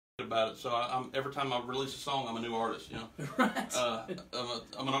about it. So every time I release a song, I'm a new artist. You know, Right.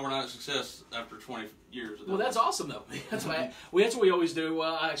 I'm an overnight success after 20 years. Well, that's awesome though. That's why that's what we always do.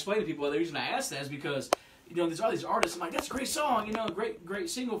 I explain to people the reason I ask that is because there's all these artists. I'm like, that's a great song, great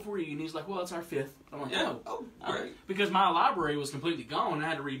single for you. And he's like, well, it's our 5th. I'm like, yeah. Oh, great. Because my library was completely gone, and I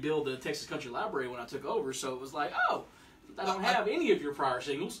had to rebuild the Texas Country Library when I took over. So it was like, oh, I don't have any of your prior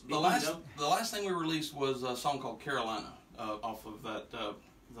singles. The last thing we released was a song called Carolina off of that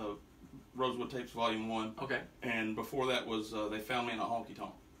the Rosewood Tapes Volume 1. Okay. And before that was They Found Me in a Honky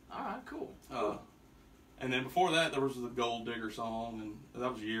Tonk. All right, cool. And then before that, there was the Gold Digger song, and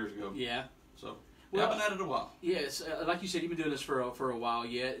that was years ago. Yeah. So, I've been at it a while. Yes, like you said, you've been doing this for a while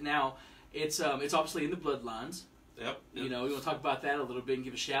yet. Now, it's obviously in the bloodlines. Yep. We want to talk about that a little bit and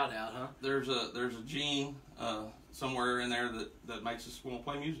give a shout out, huh? There's a gene somewhere in there that makes us want to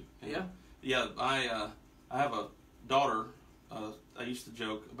play music. And yeah. I have a daughter. I used to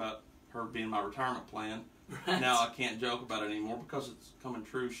joke about her being my retirement plan. Right. Now I can't joke about it anymore because it's coming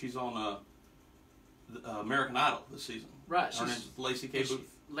true. She's on American Idol this season. Right. Her name's Laci Kaye Booth.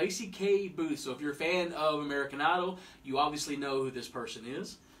 Laci Kaye Booth. So if you're a fan of American Idol, you obviously know who this person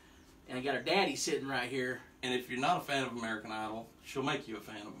is. And I got her daddy sitting right here. And if you're not a fan of American Idol, she'll make you a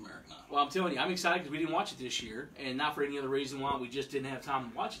fan of American Idol. Well, I'm telling you, I'm excited because we didn't watch it this year, and not for any other reason why we just didn't have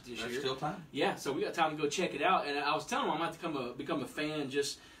time to watch it this year. There's still time. Yeah, so we got time to go check it out. And I was telling him I might have to become a fan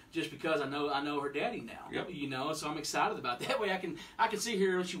just because I know her daddy now. Yep. So I'm excited about that. That way I can see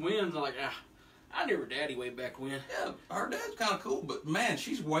her when she wins. I'm like, I knew her daddy way back when. Yeah, her dad's kind of cool, but man,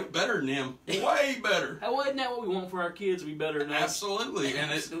 she's way better than him. Way better. Isn't that what we want for our kids to be better than us? Absolutely.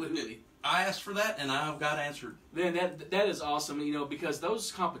 And absolutely. I asked for that, and I've got answered. Man, that is awesome, because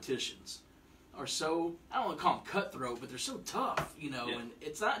those competitions are so, I don't want to call them cutthroat, but they're so tough, Yeah. And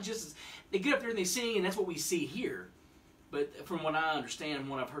it's not just, they get up there and they sing, and that's what we see here. But from what I understand, and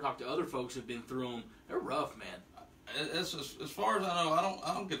what I've heard talk to other folks who've been through them, they're rough, man. As far as I know,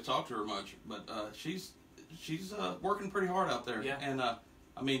 I don't get to talk to her much, but she's working pretty hard out there. Yeah. And I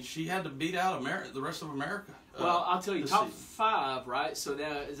mean, she had to beat out the rest of America. Well, I'll tell you, top season. 5, right? So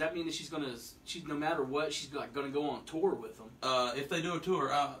now, does that mean that she's no matter what, she's like gonna go on tour with them? If they do a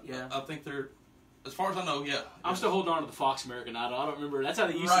tour, I think they're, as far as I know, yeah. I'm still holding on to the Fox American Idol. I don't remember. That's how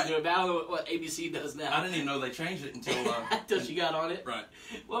they used to do it. But I don't know what ABC does now. I didn't even know they changed it until she got on it. Right.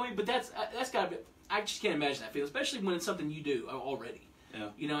 Well, I mean, but that's got to be. I just can't imagine that feeling, especially when it's something you do already. Yeah.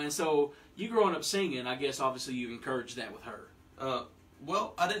 And so you growing up singing, I guess obviously you encouraged that with her.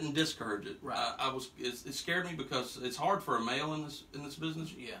 Well, I didn't discourage it. Right. It scared me because it's hard for a male in this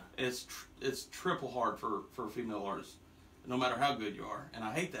business. Yeah. It's triple hard for female artists, no matter how good you are. And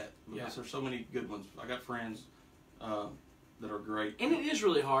I hate that because there's so many good ones. I got friends that are great. And it is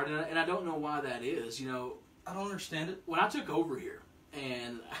really hard, and I don't know why that is. I don't understand it. When I took over here,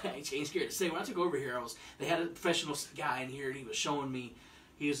 and I ain't scared to say, when I took over here, they had a professional guy in here, and he was showing me.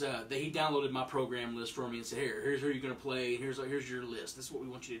 He downloaded my program list for me and said, here's who you're going to play, and here's your list. This is what we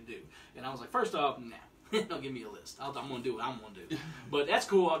want you to do. And I was like, first off, nah, don't give me a list. I'm going to do what I'm going to do. But that's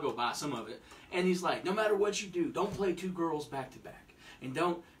cool. I'll go buy some of it. And he's like, no matter what you do, don't play 2 girls back to back. And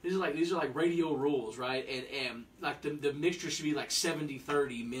these are like radio rules, right? And like the mixture should be like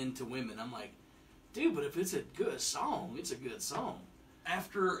 70-30 men to women. I'm like, dude, but if it's a good song, it's a good song.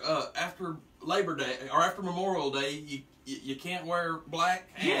 After Labor Day or after Memorial Day, you can't wear black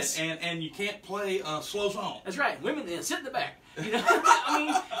and you can't play a slow song. That's right. Women then sit in the back. I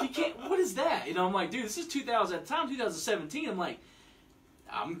mean, you can't. What is that? I'm like, dude, this is 2000 at the time, 2017. I'm like,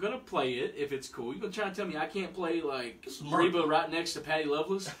 I'm gonna play it if it's cool. You're gonna try to tell me I can't play like Reba right next to Patty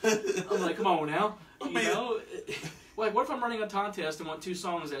Loveless? I'm like, come on now, Like, what if I'm running a contest and want 2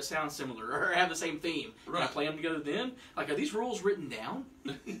 songs that sound similar or have the same theme? Right. Can I play them together then? Like, are these rules written down?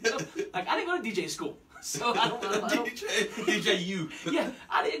 Like, I didn't go to DJ school, so I don't know. DJ U. Yeah,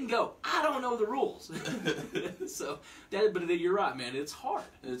 I didn't go. I don't know the rules. So, but you're right, man. It's hard.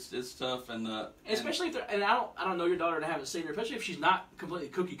 It's tough, and especially if I don't know your daughter and I haven't seen her, especially if she's not completely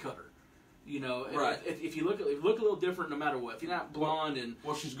cookie cutter. Right. If you look a little different, no matter what. If you're not blonde and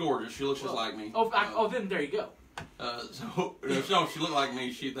she's gorgeous. She looks just like me. Then there you go. So no, she looked like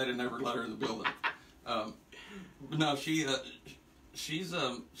me. They didn't ever let her in the building. But no, she's got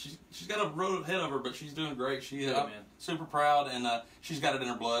a road ahead of her, but she's doing great. Super proud, and she's got it in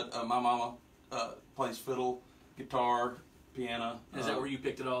her blood. My mama plays fiddle, guitar, piano. Is that where you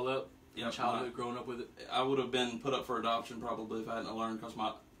picked it all up? Yeah, childhood, growing up with it. I would have been put up for adoption probably if I hadn't learned, because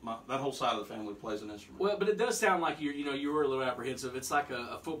that whole side of the family plays an instrument. Well, but it does sound like you were a little apprehensive. It's like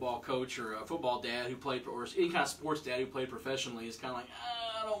a football coach or a football dad who played, or any kind of sports dad who played professionally is kind of like,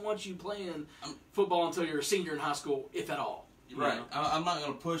 I don't want you playing football until you're a senior in high school, if at all. Right. I'm not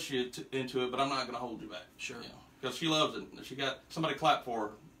going to push you into it, but I'm not going to hold you back. Sure. Because she loves it. She got somebody clap for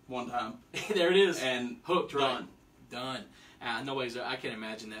her one time. There it is. And hooked. Right. Done. Nobody's. I can't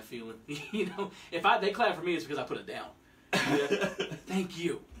imagine that feeling. You know, if they clap for me, it's because I put it down. Thank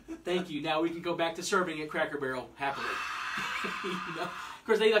you. Now we can go back to serving at Cracker Barrel happily. You know, of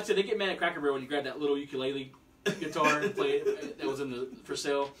course they they get mad at Cracker Barrel when you grab that little ukulele guitar and play it that was for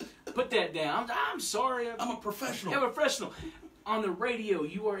sale. Put that down. I'm sorry. I'm a professional. I'm a professional. On the radio,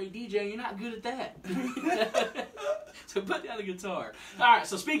 you are a DJ. You're not good at that. So put down the guitar. All right.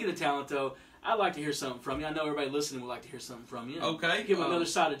 So speaking of talent, though, I'd like to hear something from you. I know everybody listening would like to hear something from you. Okay. Give them another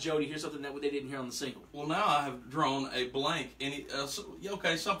side of Jody. Hear something that they didn't hear on the single. Well, now I have drawn a blank.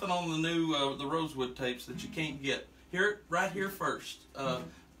 Okay, something on the new the Rosewood tapes that you can't get. Right here first.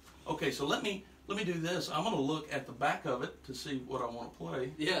 Okay, so let me do this. I'm going to look at the back of it to see what I want to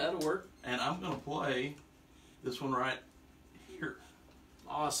play. Yeah, that'll work. And I'm going to play this one right here.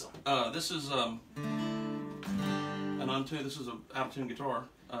 Awesome. This is an untuned. This is an out of tune guitar.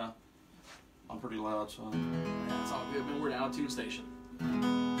 I'm pretty loud, so that's all good. We're an out of tune station.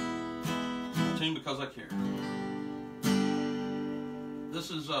 Out of tune because I care.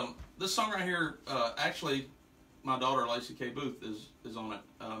 This is this song right here. Actually, my daughter Laci Kaye Booth is on it.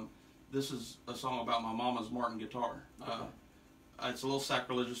 This is a song about my mama's Martin guitar. Okay. It's a little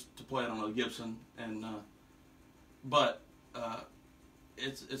sacrilegious to play it on a Gibson, but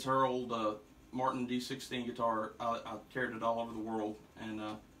it's her old Martin D16 guitar. I carried it all over the world, and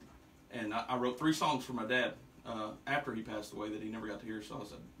I wrote 3 songs for my dad after he passed away that he never got to hear. So I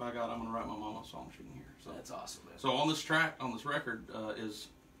said, by God, I'm going to write my mama a song she can hear. So that's awesome, man. So on this record, is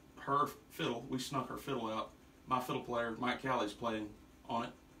her fiddle. We snuck her fiddle out. My fiddle player, Mike Callie's playing on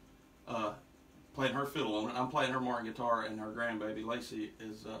it. Playing her fiddle on it. I'm playing her Martin guitar, and her grandbaby Laci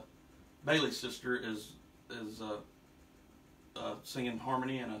is Bailey's sister is singing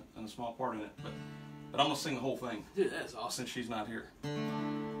harmony and a small part in it. But I'm gonna sing the whole thing. Dude, that's awesome. Since she's not here.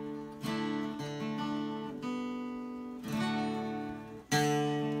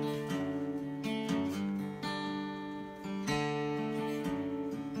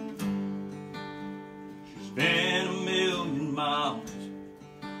 She's been a million miles.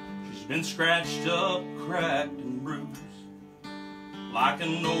 She's been scratched up, cracked and bruised, like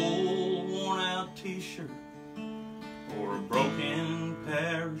an old worn-out t-shirt or a broken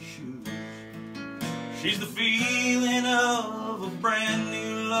pair of shoes. She's the feeling of a brand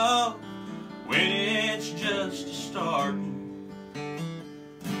new love when it's just a starting.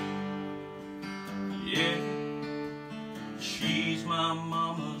 Yeah, she's my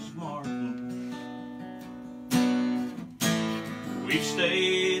mama's Martin. We've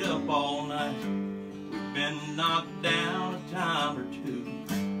stayed up all night. We've been knocked down a time or two.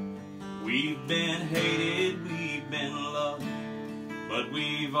 We've been hated, we've been loved, but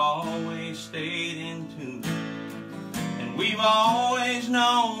we've always stayed in tune. And we've always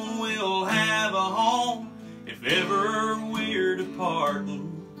known we'll have a home if ever we're departing.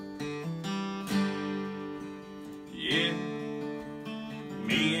 Yeah,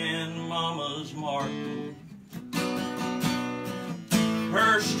 me and Mama's Martin.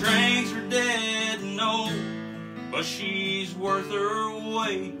 Her strengths are dead and old, but she's worth her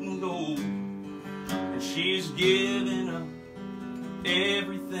weight in gold. And she's given up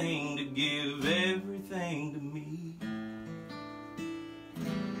everything to give everything to me.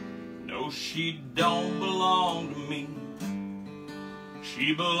 No, she don't belong to me.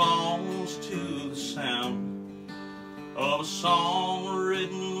 She belongs to the sound of a song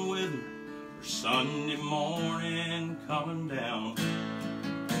written with her Sunday morning coming down.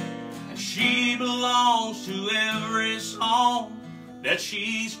 And she belongs to every song that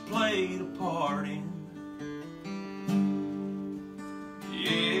she's played a part in.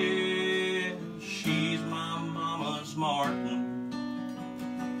 Yeah, she's my mama's Martin.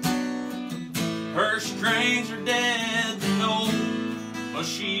 Her strings are dead and old, but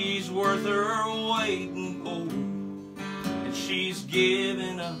she's worth her weight in gold. And she's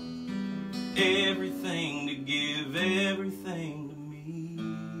given up everything to give everything to me.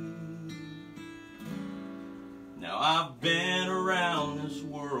 Now I've been around this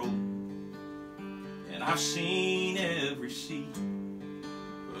world and I've seen every seat,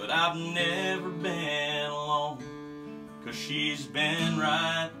 but I've never been alone, 'cause she's been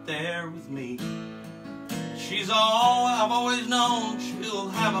right there with me. She's all I've always known. She'll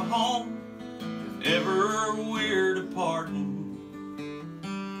have a home if ever we're departing.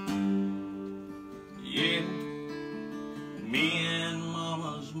 Yeah, me and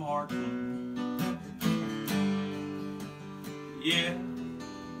Mama's Martin. Yeah,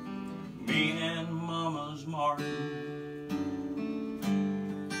 me and Mama's Martin.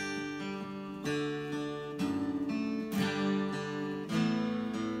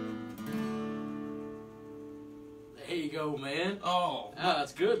 go, man. Oh,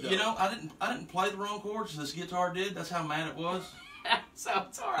 that's good though. You know, I didn't play the wrong chords. This guitar did. That's how mad it was. So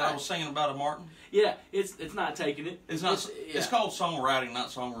it's all right. I was singing about a Martin. Yeah, it's not taking it. It's not. It's called songwriting,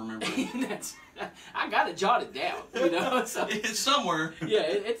 not song remembering. I got it jotted down. You know, so, it's somewhere. Yeah,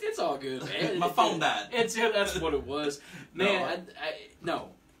 it's all good, man. My phone died. That's what it was, man. No,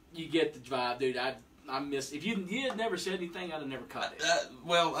 you get the vibe, dude. I miss. If you had never said anything, I'd have never caught it.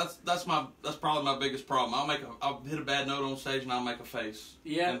 Well, that's probably my biggest problem. I'll hit a bad note on stage and I'll make a face.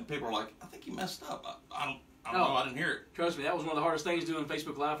 Yeah. And people are like, I think you messed up. I don't know. I didn't hear it. Trust me, that was one of the hardest things doing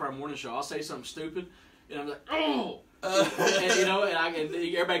Facebook Live for our morning show. I'll say something stupid, and I'm like, oh. And, you know, and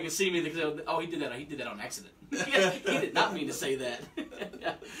everybody can see me because he did that. He did that on accident. He did not mean to say that.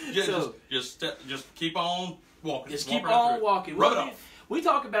 Just keep on walking. Just keep on walking. Rub it off. We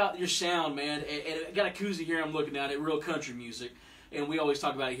talk about your sound, man, and I got a koozie here. I'm looking at it, real country music, and we always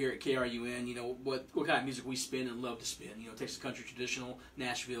talk about it here at KRUN. You know what kind of music we spin and love to spin. You know, Texas country, traditional,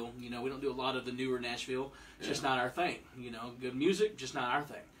 Nashville. You know, we don't do a lot of the newer Nashville. It's just not our thing. You know, good music, just not our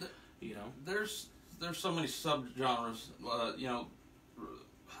thing. You know, there's so many subgenres. You know,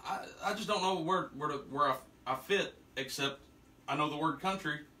 I just don't know where I fit, except I know the word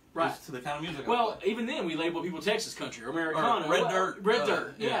country. Right. To the kind of music. Well, even then, we label people Texas country or Americana, or red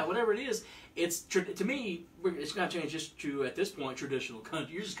dirt, yeah, whatever it is. It's to me, it's not changed just to at this point traditional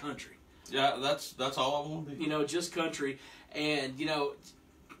country. You're just country. Yeah, that's all I want to be. You know, just country, and you know,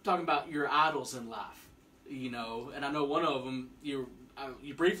 talking about your idols in life. You know, and I know one of them you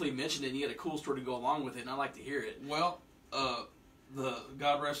briefly mentioned it, and you had a cool story to go along with it, and I'd like to hear it. Well, the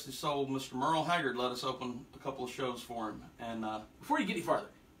God rest his soul, Mr. Merle Haggard, let us open a couple of shows for him, and before you get any farther.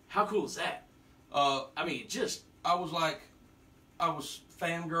 How cool is that? I mean, I was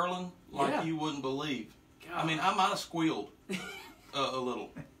fangirling like you wouldn't believe. God. I mean, I might have squealed a little.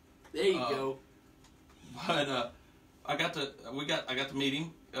 There you go. But I got to meet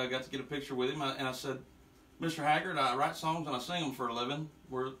him. I got to get a picture with him, and I said, "Mr. Haggard, I write songs and I sing them for a living.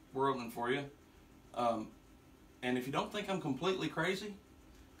 We're opening for you. And if you don't think I'm completely crazy,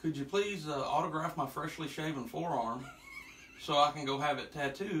 could you please autograph my freshly shaven forearm?" So I can go have it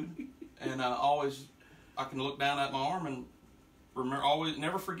tattooed, and I can look down at my arm and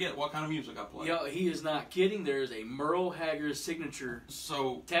never forget what kind of music I play. Yo, he is not kidding. There's a Merle Haggard signature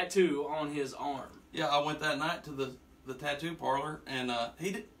tattoo on his arm. Yeah, I went that night to the tattoo parlor, and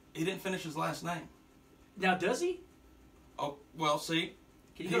he didn't finish his last name. Now does he? Oh well, see.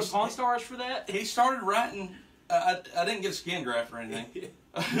 Can you go to Pawn Stars for that? He started writing. I didn't get a skin graft or anything.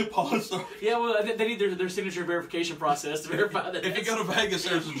 Pawn Stars. Yeah, well, they need their signature verification process to verify that. If you go to Vegas,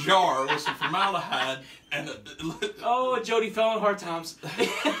 there's a jar with some formaldehyde and Jody fell on hard times.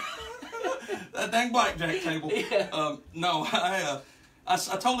 That dang blackjack table. Yeah. No,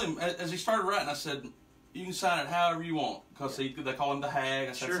 I told him as he started writing. I said, "You can sign it however you want," because they call him the Hag.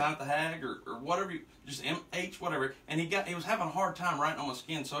 I said, Sure. "Sign it the Hag or whatever, just MH whatever." And he was having a hard time writing on my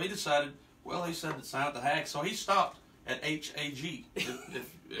skin, so he decided. Well, he said to sign it the Hag, so he stopped at HAG.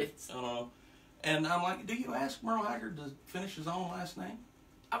 If I don't know. And I'm like, "Do you ask Merle Haggard to finish his own last name?"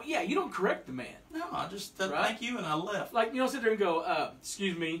 Yeah, you don't correct the man. No, I just said thank you and I left. Like, you don't sit there and go,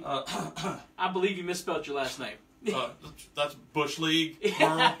 excuse me, I believe you misspelled your last name. That's Bush League,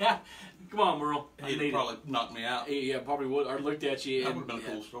 Merle. Come on, Merle. He'd probably knocked me out. Yeah, probably would. Or looked at you. That would have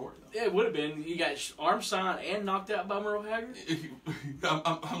been a cool story, though. Yeah, it would have been. You got arm signed and knocked out by Merle Haggard?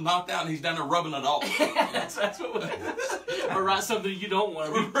 I'm knocked out and he's down there rubbing it off. That's what or write something you don't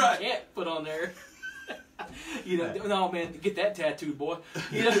want to you can't put on there. You know, no, man, get that tattooed, boy.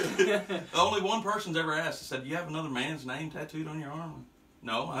 You know? Only one person's ever asked. I said, "Do you have another man's name tattooed on your arm?"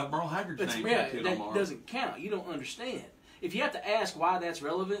 "No, I have Merle Haggard's name tattooed on my arm." That doesn't count. You don't understand. If you have to ask why that's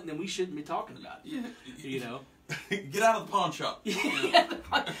relevant, then we shouldn't be talking about it. Yeah. You know? Get out of the pawn shop.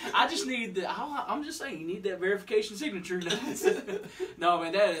 I just need I'm just saying, you need that verification signature. No,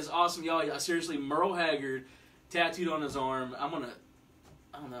 man, that is awesome, y'all. Seriously, Merle Haggard tattooed on his arm. I don't know.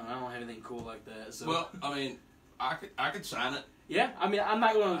 I don't have anything cool like that. So. Well, I mean, I could sign it. Yeah, I mean, I'm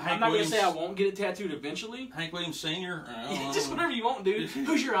not gonna say I won't get it tattooed eventually. Hank Williams Sr. Just whatever you want, dude.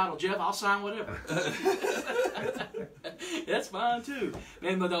 Who's your idol, Jeff? I'll sign whatever. That's fine too,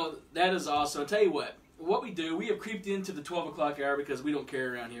 man. But no, that is awesome. I'll tell you what we do. We have creeped into the 12 o'clock hour because we don't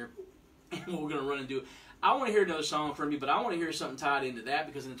care around here, and what we're gonna run and do. I want to hear another song from you, but I want to hear something tied into that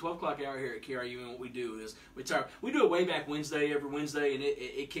because in the 12 o'clock hour here at KRUN, what we do is we do it way back Wednesday, every Wednesday, and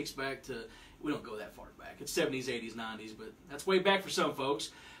it kicks back to. We don't go that far back. It's 70s, 80s, 90s, but that's way back for some folks.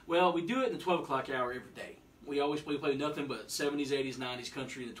 Well, we do it in the 12 o'clock hour every day. We always play nothing but 70s, 80s, 90s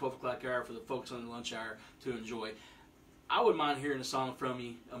country in the 12 o'clock hour for the folks on the lunch hour to enjoy. I wouldn't mind hearing a song from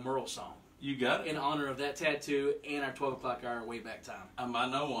you, a Merle song. You got it. In honor of that tattoo and our 12 o'clock hour way back time. I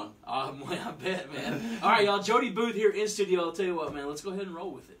might know one. I bet, man. All right, y'all. Jody Booth here in studio. I'll tell you what, man. Let's go ahead and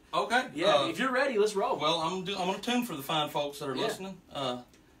roll with it. Okay. Yeah, if you're ready, let's roll. Well, I'm going to tune for the fine folks that are listening,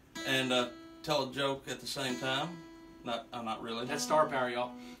 and tell a joke at the same time. Not really. That's star power,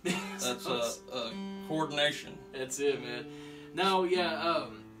 y'all. That's coordination. That's it, man. No, yeah.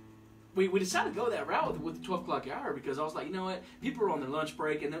 We decided to go that route with the 12 o'clock hour because I was like, you know what? People are on their lunch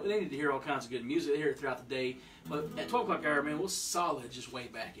break and they need to hear all kinds of good music. They hear it throughout the day. But at 12 o'clock hour, man, we'll solid just way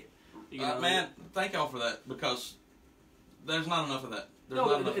back it. You know? Man, thank y'all for that because there's not enough of that.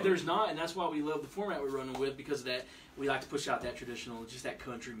 There's not, and that's why we love the format we're running with because of that. We like to push out that traditional, just that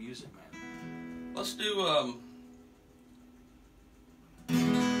country music, man. Let's do.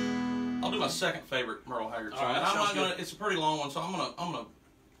 I'll do my second favorite Merle Haggard song. Right, I'm not gonna. It's a pretty long one, so I'm gonna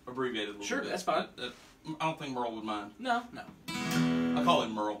abbreviate it a little bit. Sure, that's fine. I don't think Merle would mind. No. I call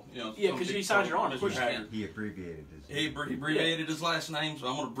him Merle. You know. Yeah, because you signed your arm. Of course you can. He abbreviated his. He abbreviated his last name, so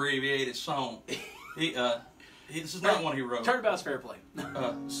I'm gonna abbreviate his song. This is not one he wrote. Turnabout's fair play.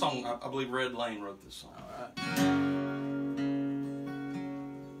 Song, I believe Red Lane wrote this song. All right.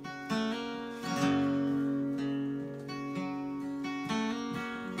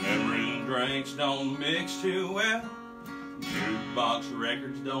 Memory and drinks don't mix too well. Jukebox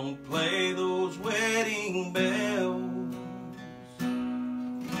records don't play those wedding bells.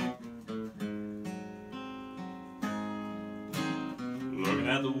 Looking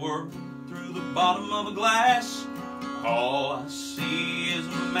at the world through the bottom of a glass, all I see is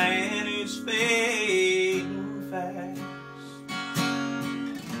a man who's fading fast.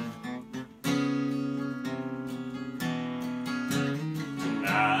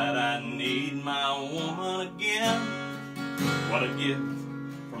 Tonight I need my woman again. What a gift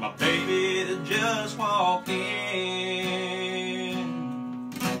for my baby to just walk in.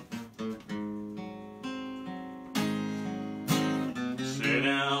 Sit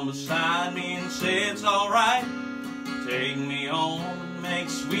down beside me and say it's alright. Take me home and make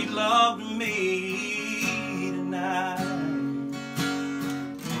sweet love to me tonight.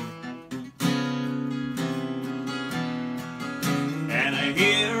 And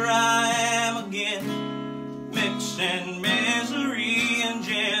here I am again, mixing misery and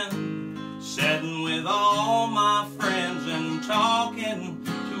gin, sitting with all my friends and talking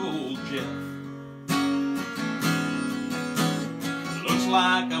to old Jeff. Looks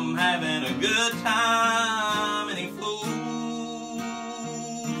like I'm having a good time. Any fool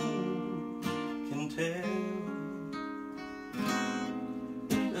can tell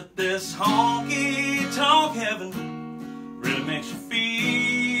that this honky-tonk heaven really makes you feel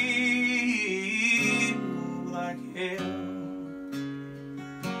like hell.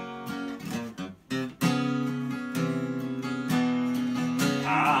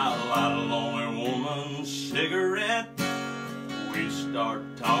 I light a lonely woman's cigarette. We start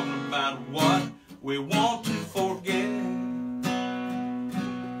talking about what we want to forget.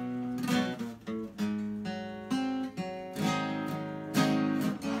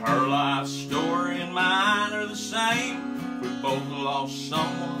 Her life story and mine are the same. We both lost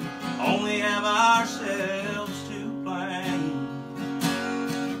someone, only have ourselves to blame.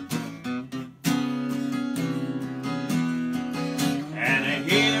 And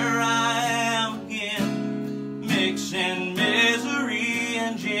here I am again, mixing misery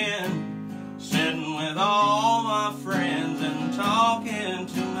and gin, sitting with all my friends and talking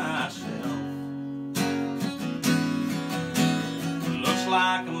to myself. Looks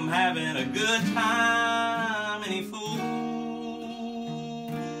like I'm having a good time. Any fool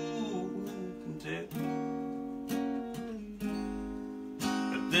can tell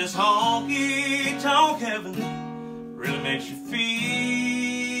that this honky-tonk heaven really makes you feel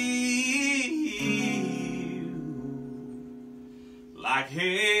like hell.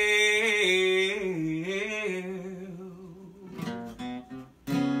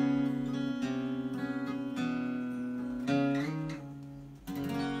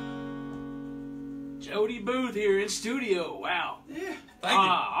 Jody Booth here in studio. Wow. Yeah, thank you.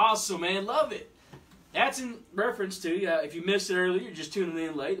 Awesome, man. Love it. That's in reference to, if you missed it earlier, you're just tuning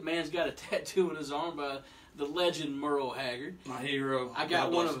in late. The man's got a tattoo on his arm by the legend Merle Haggard. My hero. I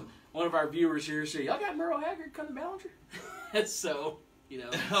got one of our viewers here say, y'all got Merle Haggard coming to Ballinger? That's so, you know.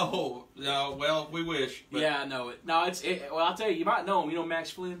 Oh, no, well, we wish. But yeah, I know it. No, well, I'll tell you, you might know him. You know Max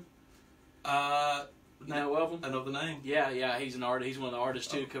Flynn? You know of him? I know the name. Yeah, he's an artist. He's one of the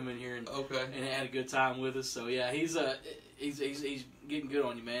artists too. Come in here and had a good time with us. So yeah, he's He's getting good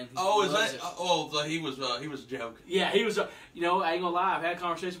on you, man. Is that? He was a joke. Yeah, he was. You know, I ain't gonna lie. I've had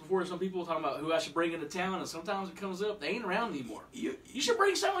conversations before with some people talking about who I should bring into town, and sometimes it comes up they ain't around anymore. You should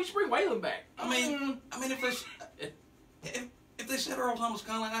bring someone. You should bring Waylon back. I mean, if they said Earl Thomas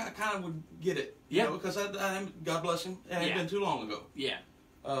Conley, I kind of would get it. Yeah. You know, because God bless him, it ain't been too long ago. Yeah.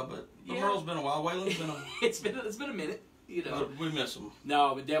 But Merle's been a while. Waylon's been a. it's been a minute. You know. But we miss him.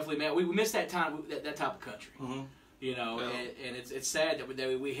 No, but definitely, man. We miss that time, that type of country. Mm-hmm. You know, and it's sad that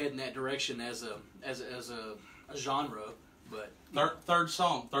we head in that direction as a genre. But third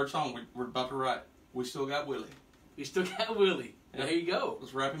song, we're about to write. We still got Willie. We still got Willie. Yep. There you go.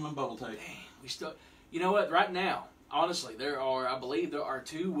 Let's wrap him in bubble tape. Dang, we still. You know what? Right now, honestly, I believe there are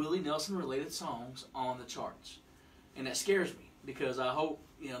 2 Willie Nelson related songs on the charts, and that scares me because I hope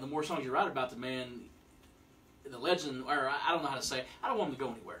the more songs you write about the man, the legend, or I don't know how to say. I don't want him to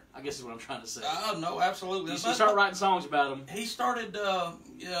go anywhere. I guess is what I'm trying to say. No, absolutely. You should start writing songs about him. He started,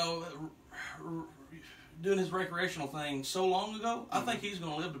 doing his recreational thing so long ago. I think he's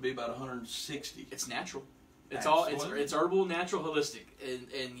going to live to be about 160. It's natural. It's Absolutely. it's herbal, natural, holistic,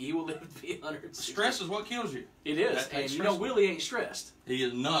 and he will live to be 160. Stress is what kills you. It is, and Willie ain't stressed. He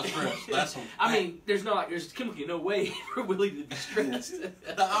is not stressed. That's there's chemically no way for Willie to be stressed. The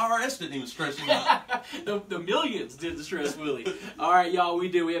IRS didn't even stress him out. the millions did the stress Willie. All right, y'all, we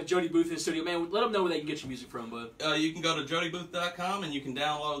have Jody Booth in the studio. Man, let them know where they can get your music from, bud. You can go to jodybooth.com and you can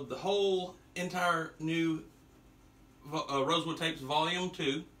download the whole entire new Rosewood Tapes Volume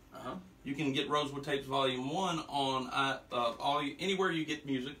 2. Uh-huh. You can get Rosewood Tapes Volume 1 on anywhere you get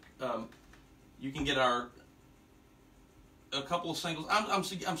music. You can get a couple of singles.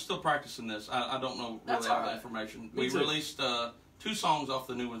 I'm still practicing this. I don't know really all the information. We released 2 songs off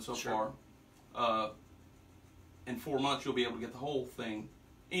the new one so far. In 4 months, you'll be able to get the whole thing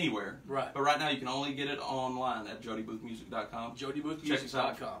anywhere. Right. But right now, you can only get it online at jodyboothmusic.com. jodyboothmusic.com. Check us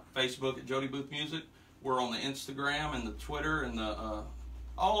out. Facebook at Jody Booth Music. We're on the Instagram and the Twitter and the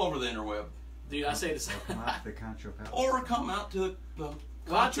all over the interweb. Dude, I say the same. Come out to the Concho Palace. Or come out to the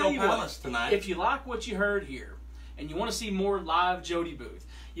Concho Palace tonight. If you like what you heard here and you want to see more live Jody Booth,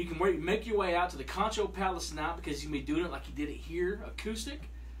 you can make your way out to the Concho Palace tonight because you can be doing it like you did it here, acoustic,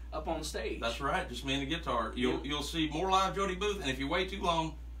 up on the stage. That's right, just me and the guitar. You'll see more live Jody Booth, and if you wait too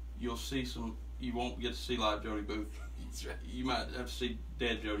long, you'll see you won't get to see live Jody Booth. That's right. You might have to see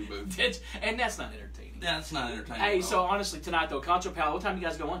dead Jody Booth. And that's not entertaining. That's not entertaining. Hey, so honestly, tonight though, Concho Palace, what time you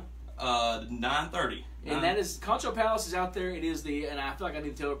guys going? 9:30. And that is, Concho Palace is out there. It is and I feel like I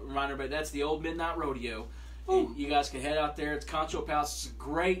need to remind everybody, that's the old Midnight Rodeo. And you guys can head out there. It's Concho Palace. It's a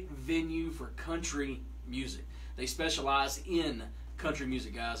great venue for country music. They specialize in country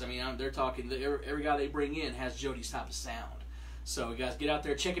music, guys. I mean, they're talking, every guy they bring in has Jody's type of sound. So, guys, get out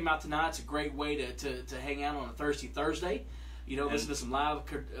there, check him out tonight. It's a great way to hang out on a thirsty Thursday. Listen to some live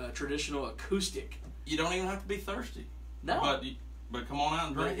traditional acoustic. You don't even have to be thirsty. No. But come on out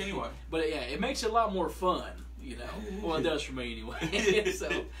and drink anyway. But yeah, it makes it a lot more fun, Well, it does for me anyway.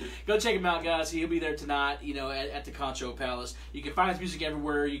 So go check him out, guys. He'll be there tonight, at the Concho Palace. You can find his music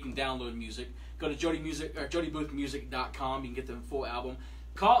everywhere. You can download music. Go to jodyboothmusic.com. You can get the full album.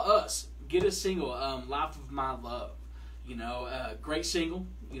 Call us. Get a single, Life of My Love. Great single.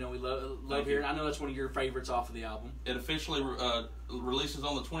 We love hearing. I know that's one of your favorites off of the album. It officially releases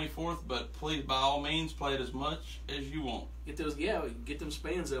on the 24th, but please, by all means, play it as much as you want. Get them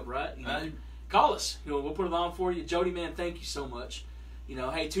spans up, right? Call us. We'll put it on for you. Jody, man, thank you so much.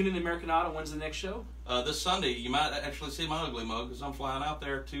 Hey, tune in to Americanata. When's the next show? This Sunday. You might actually see my ugly mug because I'm flying out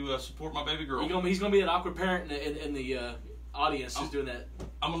there to support my baby girl. He's going to be an awkward parent in the audience who's doing that.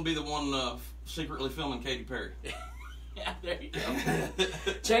 I'm going to be the one secretly filming Katy Perry. Yeah, there you go.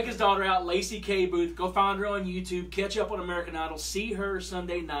 Check his daughter out, Laci Kaye Booth. Go find her on YouTube. Catch up on American Idol. See her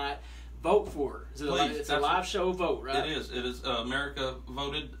Sunday night. Vote for her. It's a live show vote, right? It is. It is. America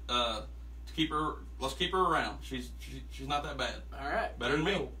voted to keep her. Let's keep her around. She's not that bad. All right. Better than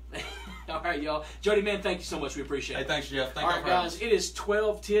me. All right, y'all. Jody, man, thank you so much. We appreciate it. Hey, thanks, Jeff. All right, guys. It is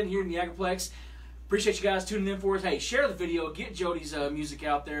 12:10 here in the Agroplex. Appreciate you guys tuning in for us. Hey, share the video. Get Jody's music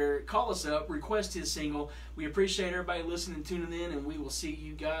out there. Call us up. Request his single. We appreciate everybody listening and tuning in, and we will see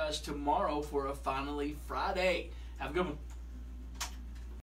you guys tomorrow for a Finally Friday. Have a good one.